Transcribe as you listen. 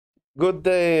Good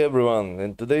day everyone.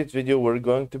 In today's video we're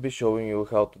going to be showing you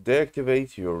how to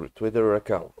deactivate your Twitter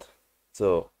account.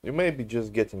 So you may be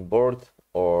just getting bored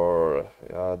or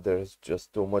there's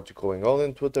just too much going on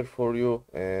in Twitter for you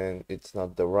and it's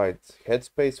not the right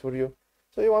headspace for you.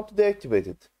 So you want to deactivate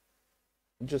it.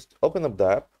 Just open up the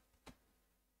app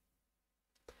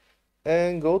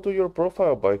and go to your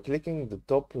profile by clicking the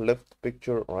top left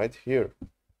picture right here.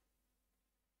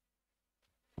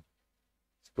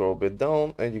 Scroll a bit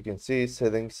down and you can see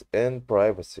settings and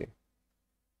privacy.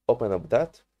 Open up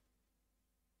that.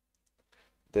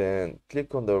 Then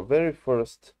click on the very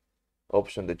first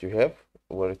option that you have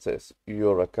where it says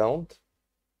your account,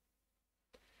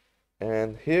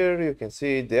 and here you can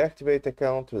see deactivate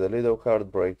account with a little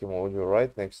heartbreak emoji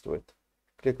right next to it.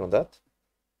 Click on that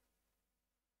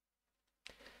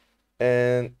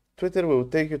and Twitter will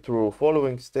take you through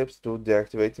following steps to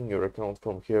deactivating your account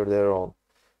from here there on.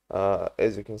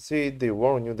 As you can see, they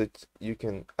warn you that you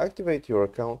can activate your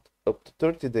account up to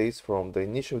 30 days from the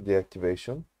initial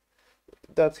deactivation.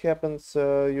 That happens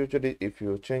usually if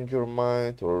you change your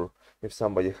mind, or if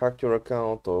somebody hacked your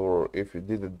account, or if you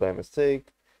did it by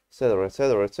mistake, etc,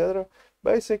 etc, etc.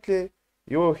 Basically,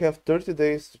 you will have 30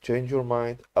 days to change your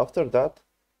mind. After that,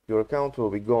 your account will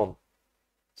be gone.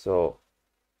 So,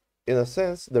 in a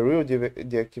sense, the real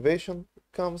deactivation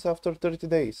comes after 30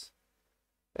 days.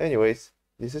 Anyways,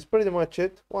 this is pretty much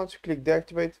it. Once you click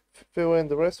deactivate, fill in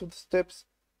the rest of the steps,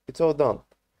 it's all done.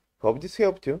 Hope this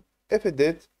helped you. If it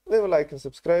did, leave a like and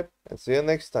subscribe, and see you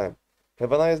next time.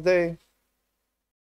 Have a nice day.